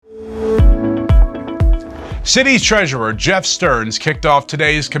City Treasurer Jeff Stearns kicked off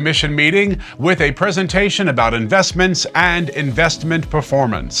today's commission meeting with a presentation about investments and investment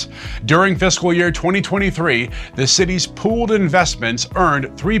performance. During fiscal year 2023, the city's pooled investments earned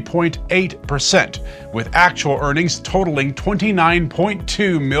 3.8%, with actual earnings totaling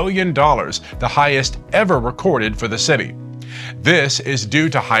 $29.2 million, the highest ever recorded for the city. This is due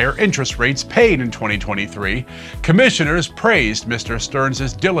to higher interest rates paid in 2023. Commissioners praised Mr.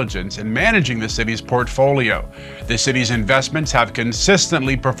 Stearns' diligence in managing the city's portfolio. The city's investments have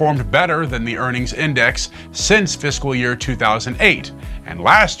consistently performed better than the earnings index since fiscal year 2008. And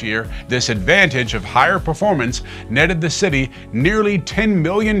last year, this advantage of higher performance netted the city nearly $10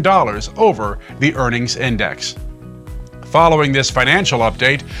 million over the earnings index. Following this financial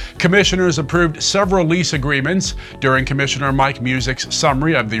update, commissioners approved several lease agreements during Commissioner Mike Music's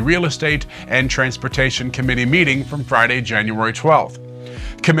summary of the Real Estate and Transportation Committee meeting from Friday, January 12th.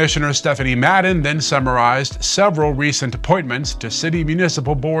 Commissioner Stephanie Madden then summarized several recent appointments to city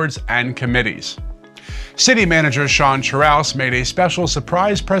municipal boards and committees. City Manager Sean Charaus made a special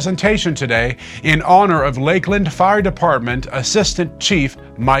surprise presentation today in honor of Lakeland Fire Department Assistant Chief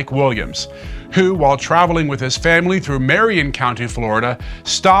Mike Williams, who, while traveling with his family through Marion County, Florida,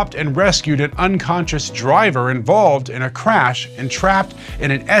 stopped and rescued an unconscious driver involved in a crash and trapped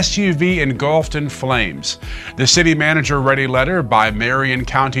in an SUV engulfed in flames. The city manager read a letter by Marion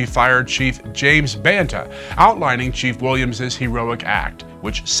County Fire Chief James Banta outlining Chief Williams' heroic act,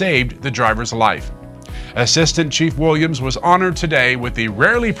 which saved the driver's life. Assistant Chief Williams was honored today with the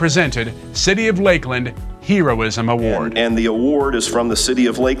rarely presented City of Lakeland Heroism Award. And the award is from the City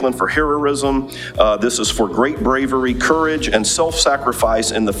of Lakeland for heroism. This is for great bravery, courage, and self-sacrifice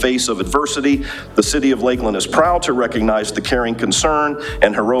in the face of adversity. The City of Lakeland is proud to recognize the caring concern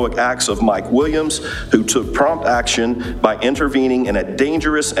and heroic acts of Mike Williams, who took prompt action by intervening in a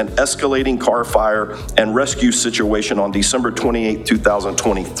dangerous and escalating car fire and rescue situation on December 28,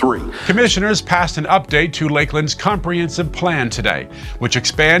 2023. Commissioners passed an update to Lakeland's comprehensive plan today, which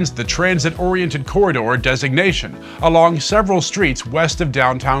expands the transit-oriented corridor designation along several streets west of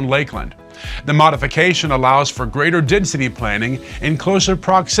downtown Lakeland. The modification allows for greater density planning in closer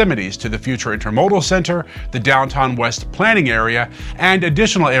proximities to the future intermodal center, the downtown west planning area, and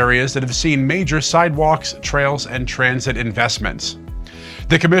additional areas that have seen major sidewalks, trails, and transit investments.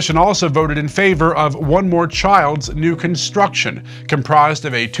 The commission also voted in favor of One More Child's new construction, comprised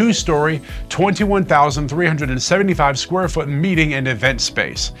of a two-story, 21,375 square foot meeting and event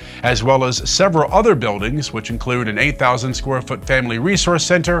space, as well as several other buildings, which include an 8,000 square foot family resource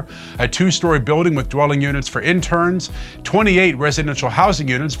center, a two-story building with dwelling units for interns, 28 residential housing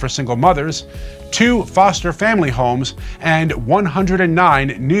units for single mothers, 2 foster family homes, and 109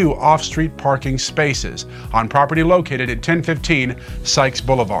 new off-street parking spaces on property located at 1015 Sykes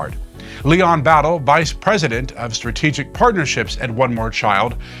Boulevard. Leon Battle, Vice President of Strategic Partnerships at One More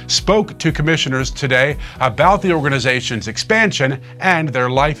Child, spoke to commissioners today about the organization's expansion and their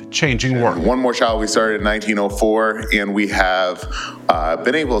life-changing work. One More Child, we started in 1904, and we have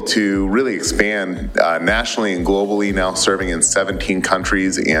been able to really expand nationally and globally, now serving in 17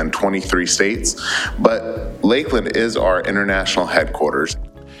 countries and 23 states. But Lakeland is our international headquarters.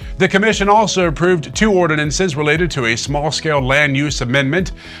 The commission also approved 2 ordinances related to a small-scale land use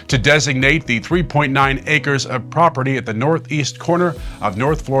amendment to designate the 3.9 acres of property at the northeast corner of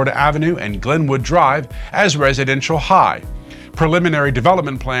North Florida Avenue and Glenwood Drive as residential high. Preliminary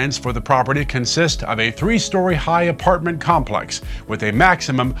development plans for the property consist of a 3-story high apartment complex with a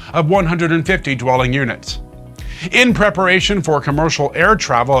maximum of 150 dwelling units. In preparation for commercial air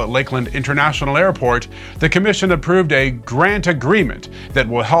travel at Lakeland International Airport, the Commission approved a grant agreement that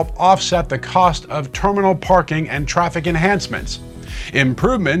will help offset the cost of terminal parking and traffic enhancements.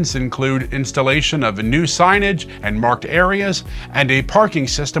 Improvements include installation of new signage and marked areas and a parking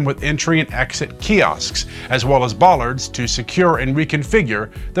system with entry and exit kiosks, as well as bollards to secure and reconfigure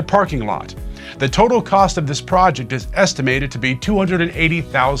the parking lot. The total cost of this project is estimated to be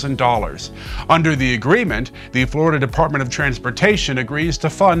 $280,000. Under the agreement, the Florida Department of Transportation agrees to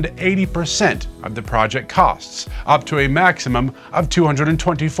fund 80% of the project costs, up to a maximum of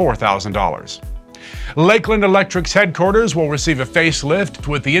 $224,000. Lakeland Electric's headquarters will receive a facelift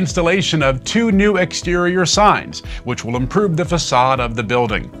with the installation of 2 new exterior signs, which will improve the facade of the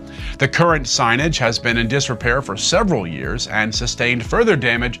building. The current signage has been in disrepair for several years and sustained further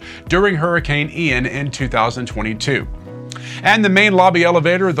damage during Hurricane Ian in 2022. And the main lobby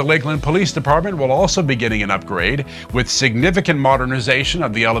elevator of the Lakeland Police Department will also be getting an upgrade, with significant modernization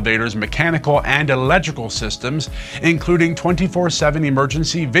of the elevator's mechanical and electrical systems, including 24/7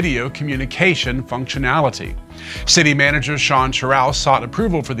 emergency video communication functionality. City Manager Sean Chirau sought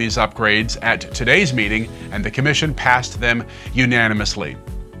approval for these upgrades at today's meeting, and the Commission passed them unanimously.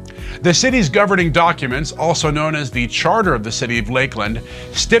 The city's governing documents, also known as the Charter of the City of Lakeland,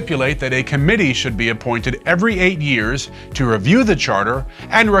 stipulate that a committee should be appointed every 8 years to review the charter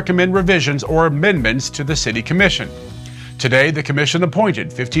and recommend revisions or amendments to the City Commission. Today, the Commission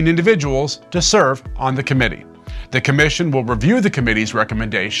appointed 15 individuals to serve on the committee. The Commission will review the committee's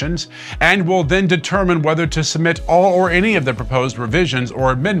recommendations and will then determine whether to submit all or any of the proposed revisions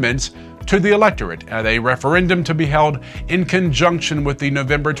or amendments to the electorate at a referendum to be held in conjunction with the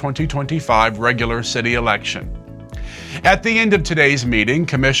November 2025 regular city election. At the end of today's meeting,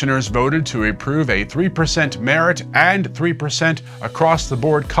 commissioners voted to approve a 3% merit and 3%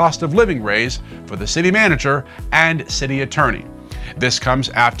 across-the-board cost of living raise for the city manager and city attorney. This comes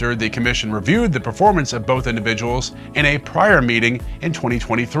after the commission reviewed the performance of both individuals in a prior meeting in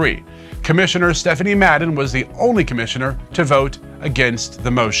 2023. Commissioner Stephanie Madden was the only commissioner to vote against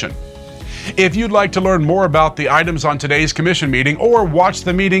the motion. If you'd like to learn more about the items on today's commission meeting or watch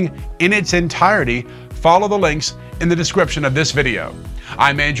the meeting in its entirety, follow the links in the description of this video.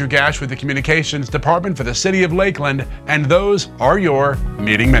 I'm Andrew Gash with the Communications Department for the City of Lakeland, and those are your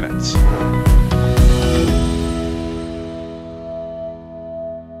meeting minutes.